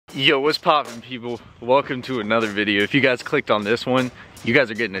Yo, what's poppin', people? Welcome to another video. If you guys clicked on this one, you guys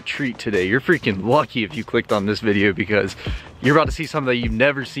are getting a treat today. You're freaking lucky if you clicked on this video because you're about to see something that you've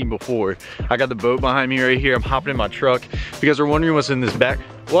never seen before. I got the boat behind me right here. I'm hopping in my truck. If you guys are wondering what's in this back,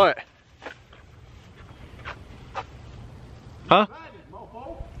 what? Huh?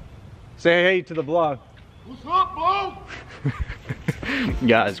 Say hey to the vlog. What's up, Bo?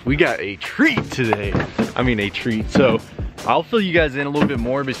 Guys, we got a treat today. I mean a treat. So I'll fill you guys in a little bit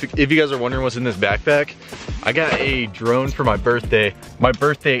more, but if you guys are wondering what's in this backpack, I got a drone for my birthday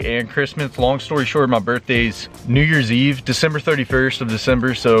and Christmas. Long story short, my birthday's New Year's Eve, December 31st of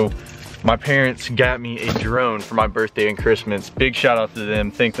December. So my parents got me a drone for my birthday and Christmas. Big shout out to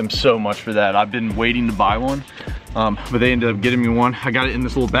them. Thank them so much for that. I've been waiting to buy one, but they ended up getting me one. I got it in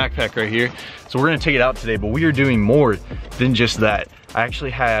this little backpack right here. So we're gonna take it out today, but we are doing more than just that. I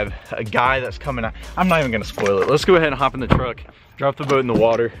actually have a guy that's coming out. I'm not even gonna spoil it. Let's go ahead and hop in the truck, drop the boat in the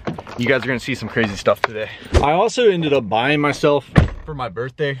water. You guys are gonna see some crazy stuff today. I also ended up buying myself, for my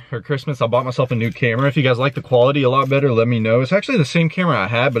birthday or Christmas, I bought myself a new camera. If you guys like the quality a lot better, let me know. It's actually the same camera I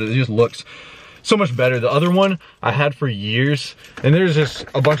had, but it just looks so much better. The other one I had for years, and there's just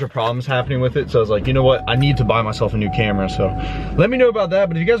a bunch of problems happening with it. So I was like, you know what? I need to buy myself a new camera. So let me know about that.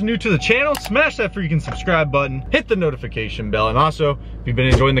 But if you guys are new to the channel, smash that freaking subscribe button, hit the notification bell. And also, if you've been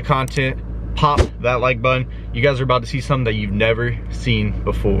enjoying the content, pop that like button. You guys are about to see something that you've never seen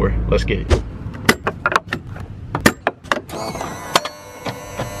before. Let's get it.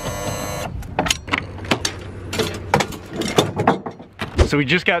 So we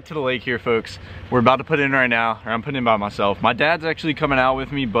just got to the lake here, folks. We're about to put in right now, or I'm putting in by myself. My dad's actually coming out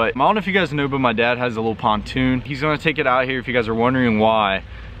with me, but I don't know if you guys know, but my dad has a little pontoon. He's gonna take it out here. If you guys are wondering why,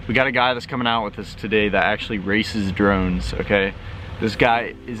 we got a guy that's coming out with us today that actually races drones, okay? This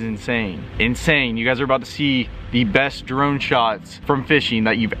guy is insane. Insane. You guys are about to see the best drone shots from fishing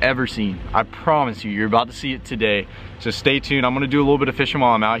that you've ever seen. I promise you, you're about to see it today. So stay tuned. I'm gonna do a little bit of fishing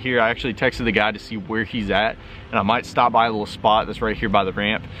while I'm out here. I actually texted the guy to see where he's at, and I might stop by a little spot that's right here by the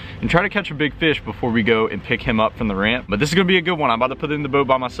ramp and try to catch a big fish before we go and pick him up from the ramp. But this is gonna be a good one. I'm about to put it in the boat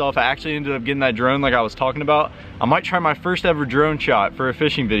by myself. I actually ended up getting that drone like I was talking about. I might try my first ever drone shot for a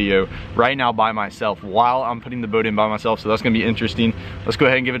fishing video right now by myself while I'm putting the boat in by myself. So that's gonna be interesting. Let's go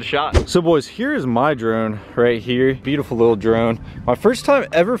ahead and give it a shot. So boys, here is my drone right here. Beautiful little drone. My first time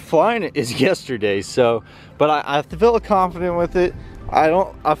ever flying it is yesterday. So, but I feel confident with it.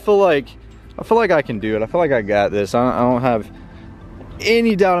 I feel like I can do it. I feel like I got this. I don't have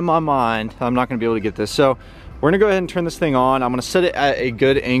any doubt in my mind I'm not gonna be able to get this. So we're gonna go ahead and turn this thing on. I'm gonna set it at a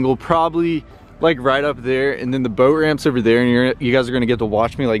good angle, probably like right up there, and then the boat ramp's over there, and you guys are gonna get to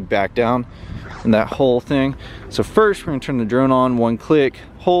watch me like back down and that whole thing. So first we're gonna turn the drone on, one click,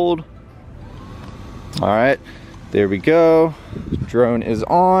 hold. All right, there we go. Drone is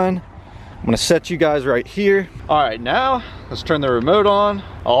on. I'm gonna set you guys right here. All right, now let's turn the remote on.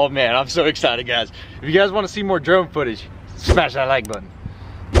 Oh man, I'm so excited, guys. If you guys wanna see more drone footage, smash that like button.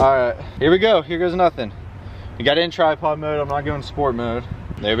 All right, here we go. Here goes nothing. You got it in tripod mode. I'm not going sport mode.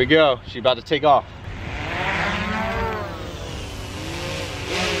 There we go. She's about to take off.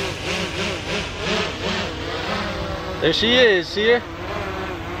 There she is, see her?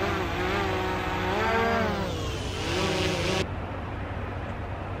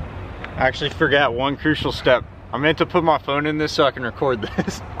 I actually forgot one crucial step. I meant to put my phone in this so I can record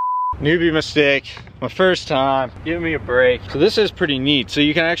this. Newbie mistake, my first time, give me a break. So this is pretty neat. So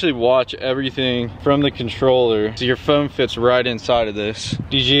you can actually watch everything from the controller. So your phone fits right inside of this.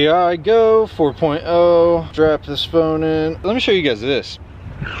 DJI Go 4.0, strap this phone in. Let me show you guys this.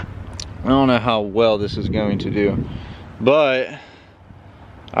 I don't know how well this is going to do, but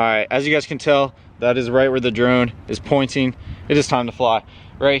all right, as you guys can tell, that is right where the drone is pointing. It is time to fly.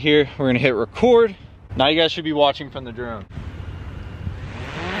 Right here, we're gonna hit record. Now you guys should be watching from the drone.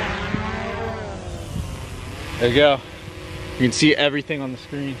 There you go. You can see everything on the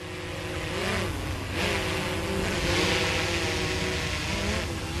screen.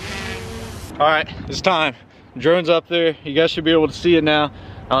 All right, it's time. Drone's up there. You guys should be able to see it now.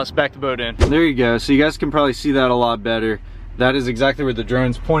 Now let's back the boat in. There you go. So you guys can probably see that a lot better. That is exactly where the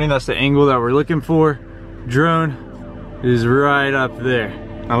drone's pointing. That's the angle that we're looking for. Drone is right up there.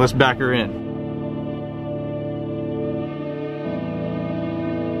 Now let's back her in.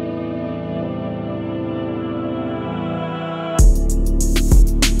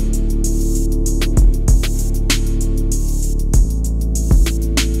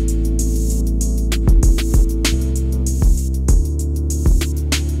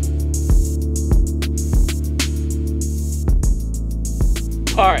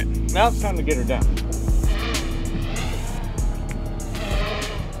 All right, now it's time to get her down.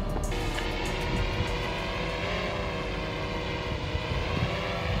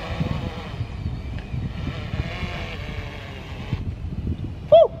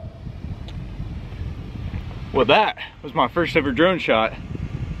 Well, that was my first ever drone shot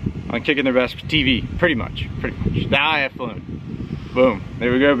on Kicking Their Bass TV, pretty much. Now I have flown. Boom,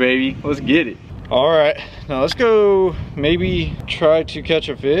 there we go, baby. Let's get it. All right, now let's go maybe try to catch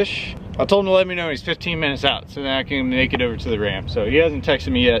a fish. I told him to let me know he's 15 minutes out so then I can make it over to the ramp. So he hasn't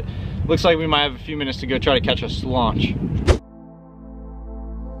texted me yet. Looks like we might have a few minutes to go try to catch a slaunch.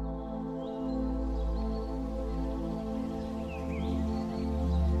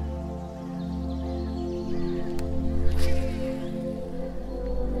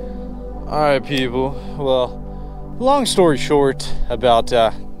 All right, people. Well, long story short about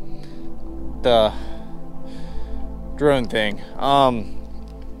the drone thing.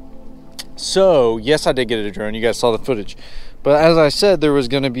 So yes, I did get a drone. You guys saw the footage, but as I said, there was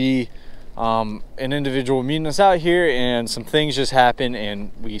going to be an individual meeting us out here, and some things just happened,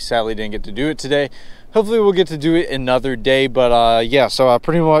 and we sadly didn't get to do it today. Hopefully, we'll get to do it another day. But yeah, so I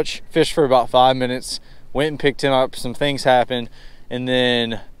pretty much fished for about 5 minutes, went and picked him up. Some things happened, and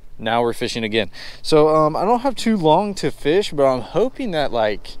then now we're fishing again. So I don't have too long to fish, but I'm hoping that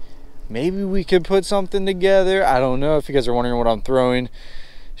like maybe we could put something together. I don't know if you guys are wondering what I'm throwing.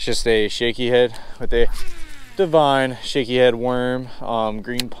 It's just a shaky head with a Divine shaky head worm,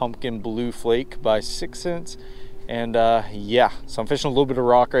 green pumpkin blue flake by 6 cents. And yeah, so I'm fishing a little bit of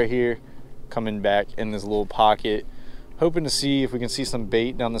rock right here, coming back in this little pocket, hoping to see if we can see some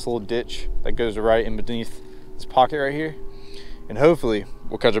bait down this little ditch that goes right in beneath this pocket right here, and hopefully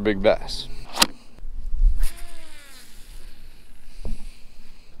we'll catch a big bass.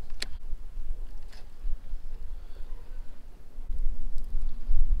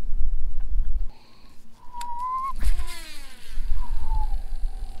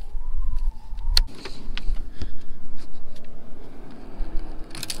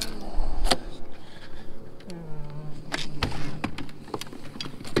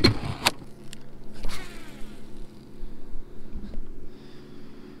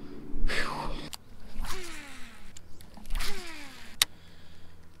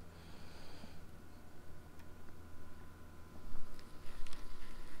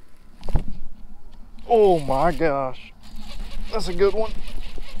 Oh my gosh, that's a good one.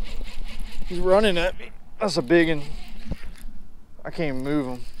 He's running at me. That's a big one. I can't even move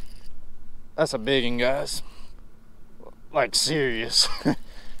him. That's a big one, guys. Like serious. I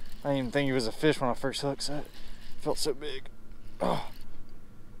didn't even think he was a fish when I first hooked it. It felt so big. Oh,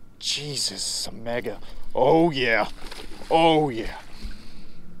 Jesus, it's a mega. Oh yeah, oh yeah.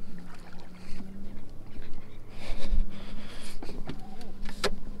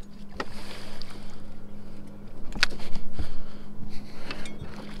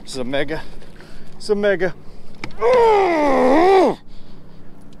 This is a mega. It's a mega. Oh!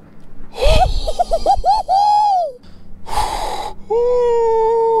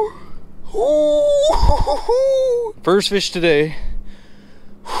 First fish today.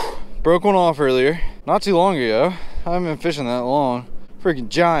 Broke one off earlier. Not too long ago. I haven't been fishing that long. Freaking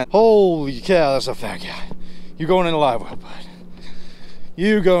giant. Holy cow, that's a fat guy. You going in the live well, bud.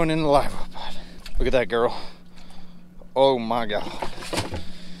 You going in the live well, bud. Look at that girl. Oh my God.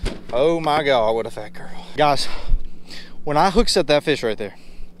 Oh my God, what a fat girl. Guys, when I hook set that fish right there,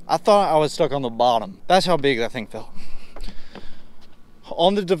 I thought I was stuck on the bottom. That's how big that thing felt.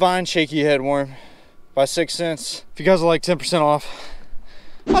 On the Divine shaky head worm by 6 cents. If you guys are like 10% off,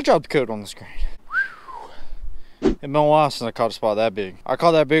 I'll drop the code on the screen. It's been a while since I caught a spot that big. I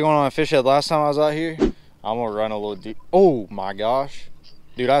caught that big one on a fish head last time I was out here. I'm gonna run a little deep. Oh my gosh.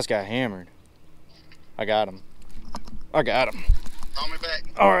 Dude, I just got hammered. I got him. I got him. Call me back.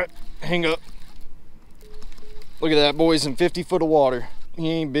 All right, hang up. Look at that, boys, in 50 foot of water. He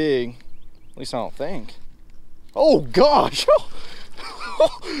ain't big, at least I don't think. Oh gosh,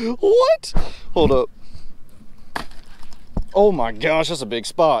 what? Hold up. Oh my gosh, that's a big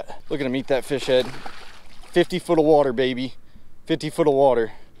spot. Look at him eat that fish head. 50 foot of water, baby. 50 foot of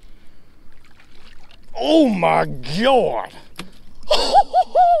water. Oh my God.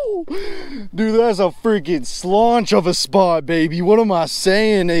 Dude, that's a freaking slaunch of a spot, baby. What am I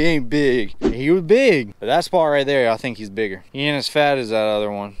saying? They ain't big. He was big. But that spot right there, I think he's bigger. He ain't as fat as that other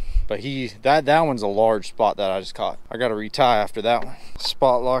one. But that one's a large spot that I just caught. I gotta retie after that one.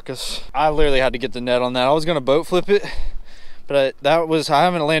 Spot lock us. I literally had to get the net on that. I was gonna boat flip it, but I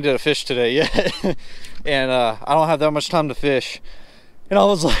haven't landed a fish today yet. And I don't have that much time to fish. And I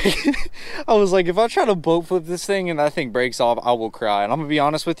was like, if I try to boat flip this thing and that thing breaks off, I will cry. And I'm gonna be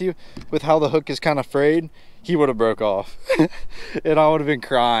honest with you, with how the hook is kind of frayed, he would have broke off. And I would have been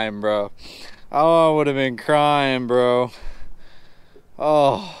crying, bro. Oh, I would have been crying, bro.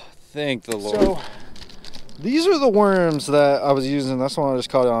 Oh, thank the Lord. So, These are the worms that I was using. That's the one I just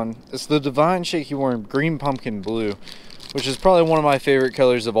caught on. It's the Divine Shaky Worm Green Pumpkin Blue, which is probably one of my favorite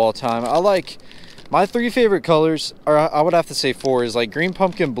colors of all time. I like, my 3 favorite colors, or I would have to say 4, is like Green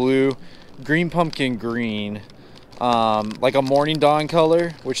Pumpkin Blue, Green Pumpkin Green, like a Morning Dawn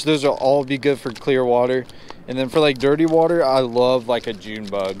color, which those will all be good for clear water. And then for like dirty water, I love like a June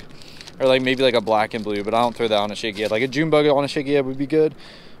bug, or like maybe like a black and blue, but I don't throw that on a shaky head. Like a June bug on a shaky head would be good.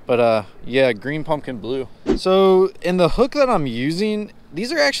 But yeah, Green Pumpkin Blue. So in the hook that I'm using,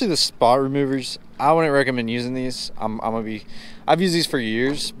 these are actually the spot removers. I wouldn't recommend using these. I've used these for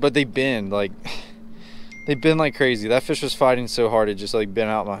years, but they bend like crazy. That fish was fighting so hard it just like bent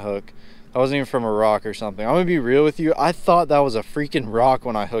out my hook. That wasn't even from a rock or something. I'm gonna be real with you. I thought that was a freaking rock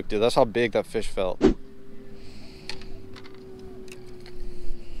when I hooked it. That's how big that fish felt.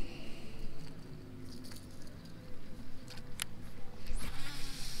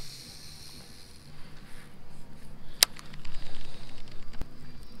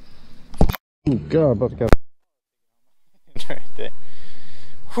 Oh God, about to go right there.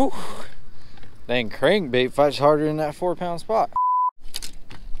 Whew. Dang, crankbait fights harder than that 4-pound spot.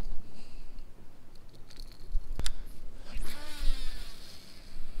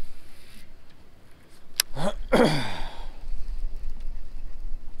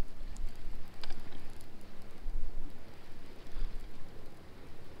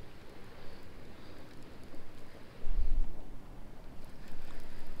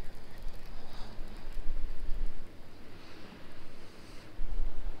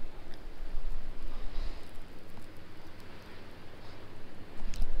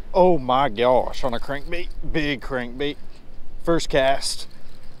 Oh my gosh, on a crankbait, big crankbait, first cast,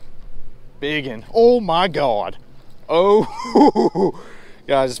 big one. Oh my God. Oh,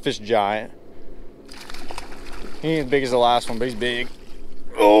 guys, this fish is giant. He ain't as big as the last one, but he's big.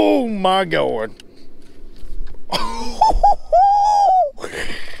 Oh my God.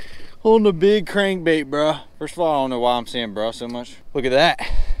 On the big crankbait, bruh. First of all, I don't know why I'm saying bruh so much. Look at that.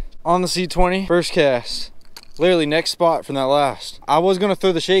 On the C20, first cast. Literally next spot from that last. I was gonna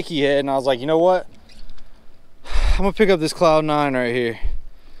throw the shaky head and I was like, you know what? I'm gonna pick up this Cloud 9 right here.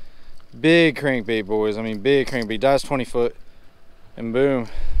 Big crankbait, boys. I mean, big crankbait. Dives 20 foot. And boom,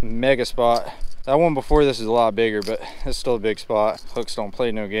 mega spot. That one before this is a lot bigger, but it's still a big spot. Hooks don't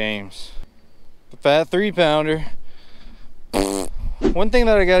play no games. The fat 3-pounder. One thing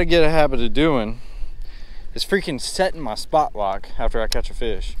that I gotta get a habit of doing is freaking setting my spot lock after I catch a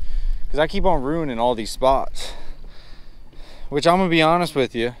fish. Because I keep on ruining all these spots. Which I'm gonna be honest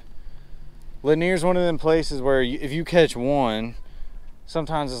with you, Lanier's one of them places where if you catch one,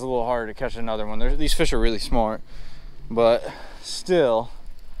 sometimes it's a little harder to catch another one. These fish are really smart, but still,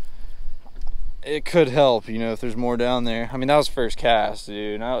 it could help, you know, if there's more down there. I mean, that was first cast,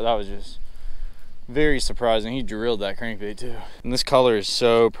 dude. That was just very surprising. He drilled that crankbait too. And this color is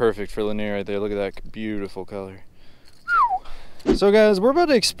so perfect for Lanier right there. Look at that beautiful color. So guys, we're about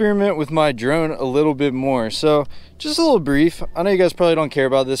to experiment with my drone a little bit more. So just a little brief. I know you guys probably don't care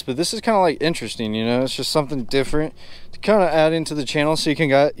about this, but this is kind of like interesting, you know. It's just something different to kind of add into the channel so you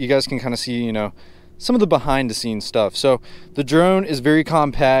guys can kind of see, you know, some of the behind the scenes stuff. So the drone is very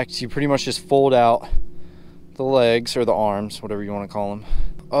compact. You pretty much just fold out the legs or the arms, whatever you want to call them.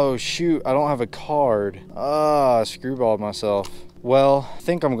 Oh shoot, I don't have a card. I screwballed myself. Well, I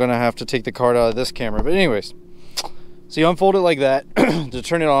think I'm gonna have to take the card out of this camera, but anyways. So you unfold it like that. To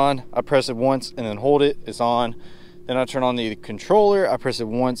turn it on, I press it once and then hold it, it's on. Then I turn on the controller, I press it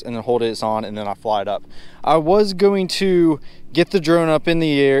once and then hold it, it's on, and then I fly it up. I was going to get the drone up in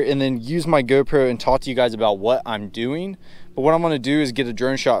the air and then use my GoPro and talk to you guys about what I'm doing. But what I'm gonna do is get a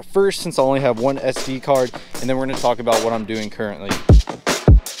drone shot first, since I only have one SD card, and then we're gonna talk about what I'm doing currently.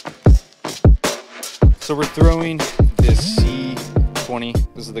 So we're throwing this C20.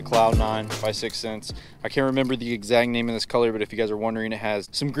 This is the Cloud 9 by 6 Sense. I can't remember the exact name of this color, but if you guys are wondering, it has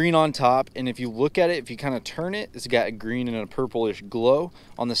some green on top, and if you look at it, if you kind of turn it, it's got a green and a purplish glow.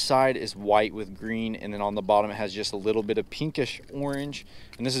 On the side is white with green, and then on the bottom it has just a little bit of pinkish orange.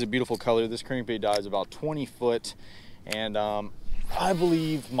 And this is a beautiful color. This crankbait dives about 20 foot, and I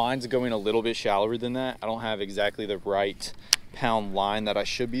believe mine's going a little bit shallower than that. I don't have exactly the right pound line that I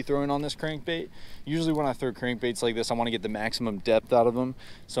should be throwing on this crankbait. Usually when I throw crankbaits like this, I want to get the maximum depth out of them,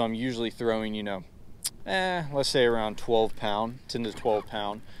 so I'm usually throwing, you know, let's say around 12 pound, 10 to 12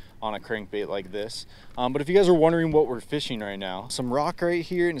 pound on a crankbait like this. But if you guys are wondering what we're fishing right now, some rock right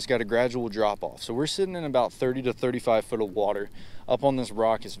here, and it's got a gradual drop off. So we're sitting in about 30 to 35 foot of water. Up on this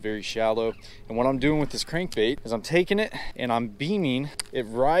rock, it's very shallow. And what I'm doing with this crankbait is I'm taking it and I'm beaming it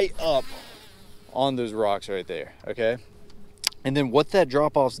right up on those rocks right there, okay? And then what that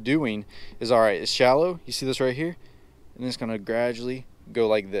drop off's doing is, all right, it's shallow. You see this right here? And it's gonna gradually go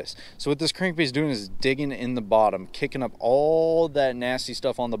like this. So what this crankbait is doing is digging in the bottom, kicking up all that nasty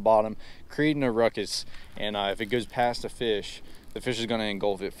stuff on the bottom, creating a ruckus. And if it goes past a fish, the fish is gonna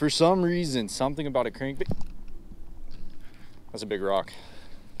engulf it. For some reason, something about a crankbait. That's a big rock.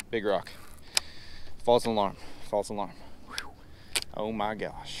 Big rock. False alarm. False alarm. Whew. Oh my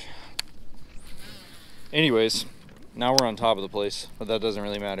gosh. Anyways, now we're on top of the place, but that doesn't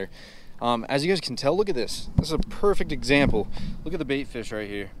really matter. As you guys can tell, look at this. This is a perfect example. Look at the bait fish right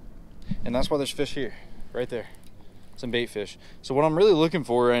here. And that's why there's fish here, right there. Some bait fish. So what I'm really looking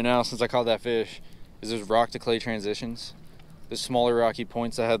for right now, since I caught that fish, is those rock to clay transitions. The smaller rocky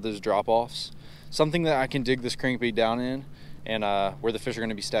points that have those drop offs. Something that I can dig this crankbait down in, and where the fish are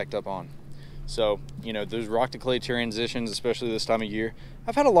gonna be stacked up on. So, you know, those rock to clay transitions, especially this time of year,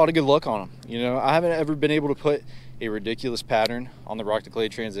 I've had a lot of good luck on them. You know, I haven't ever been able to put a ridiculous pattern on the rock to clay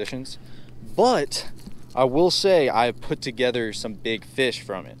transitions, but I will say I've put together some big fish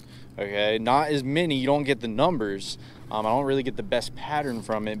from it. Okay, not as many, you don't get the numbers. I don't really get the best pattern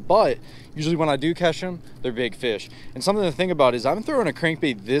from it, but usually when I do catch them, they're big fish. And something to think about is I'm throwing a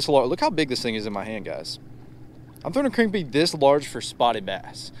crankbait this large. Look how big this thing is in my hand, guys. I'm throwing a crankbait this large for spotted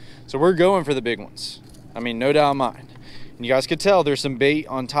bass. So we're going for the big ones. I mean, no doubt in mind. And you guys could tell there's some bait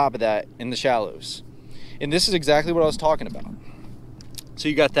on top of that in the shallows. And this is exactly what I was talking about. So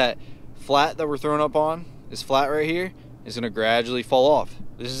you got that flat that we're throwing up on, this flat right here is gonna gradually fall off.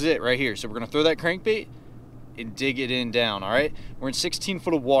 This is it right here. So we're gonna throw that crankbait and dig it in down, all right? We're in 16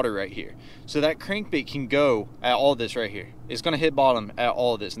 foot of water right here. So that crankbait can go at all this right here. It's gonna hit bottom at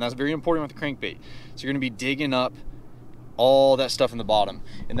all of this, and that's very important with the crankbait. So you're gonna be digging up all that stuff in the bottom.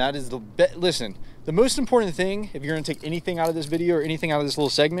 And that is listen, the most important thing, if you're gonna take anything out of this video or anything out of this little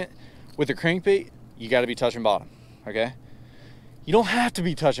segment, with the crankbait, you gotta be touching bottom, okay? You don't have to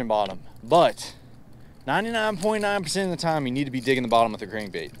be touching bottom, but 99.9% of the time, you need to be digging the bottom with a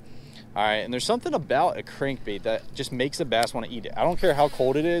crankbait. All right, and there's something about a crankbait that just makes a bass want to eat it. I don't care how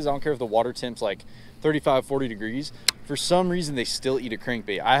cold it is. I don't care if the water temp's like 35, 40 degrees. For some reason, they still eat a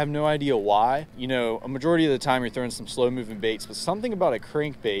crankbait. I have no idea why. You know, a majority of the time, you're throwing some slow-moving baits, but something about a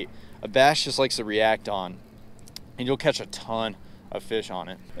crankbait, a bass just likes to react on, and you'll catch a ton of fish on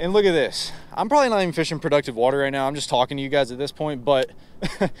it. And look at this. I'm probably not even fishing productive water right now. I'm just talking to you guys at this point, but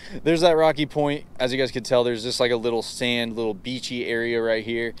there's that rocky point. As you guys can tell, there's just like a little sand, little beachy area right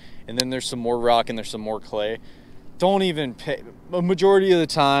here. And then there's some more rock and there's some more clay. Don't even pay, a majority of the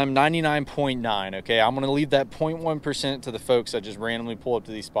time, 99.9, okay? I'm gonna leave that 0.1% to the folks that just randomly pull up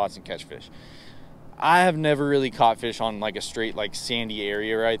to these spots and catch fish. I have never really caught fish on like a straight like sandy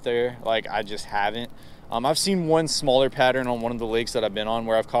area right there. Like I just haven't. I've seen one smaller pattern on one of the lakes that I've been on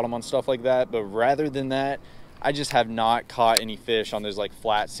where I've caught them on stuff like that, but rather than that, I just have not caught any fish on those like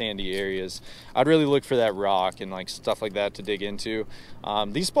flat sandy areas. I'd really look for that rock and like stuff like that to dig into.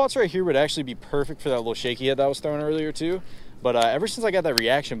 These spots right here would actually be perfect for that little shaky head that I was throwing earlier too. But ever since I got that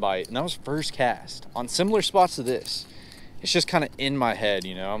reaction bite, and that was first cast, on similar spots to this, it's just kind of in my head,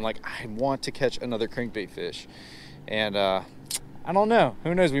 you know? I'm like, I want to catch another crankbait fish. And I don't know,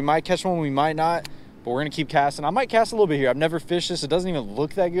 who knows? We might catch one, we might not. But we're gonna keep casting. I might cast a little bit here. I've never fished this. It doesn't even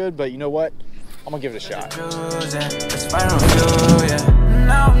look that good, but you know what? I'm gonna give it a shot.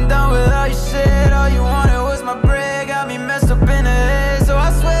 Now I'm done with all you said. All you wanted was my bread. Got me messed up in the